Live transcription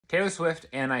Taylor Swift,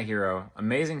 Anti-Hero.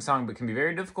 Amazing song, but can be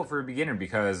very difficult for a beginner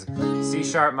because C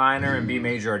sharp minor and B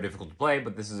major are difficult to play,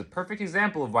 but this is a perfect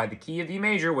example of why the key of E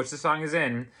major, which the song is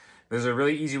in, there's a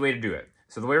really easy way to do it.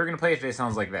 So the way we're going to play it today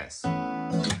sounds like this.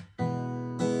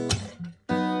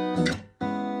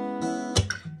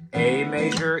 A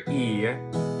major, E,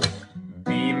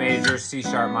 B major, C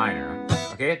sharp minor.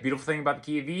 Okay, beautiful thing about the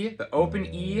key of E, the open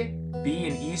E, B,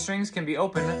 and E strings can be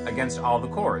open against all the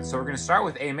chords. So we're going to start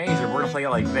with A major. We're going to play it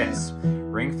like this.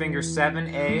 Ring finger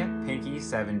 7A, pinky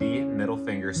 7D, middle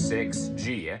finger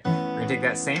 6G. We're going to take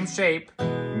that same shape,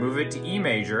 move it to E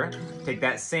major, take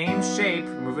that same shape,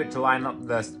 move it to line up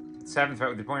the 7th fret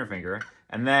with your pointer finger,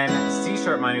 and then C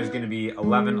sharp minor is going to be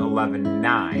 11, 11,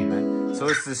 9. So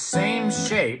it's the same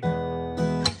shape.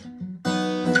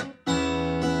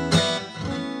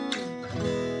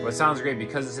 It sounds great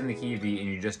because it's in the key of E and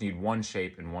you just need one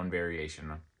shape and one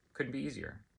variation. Couldn't be easier.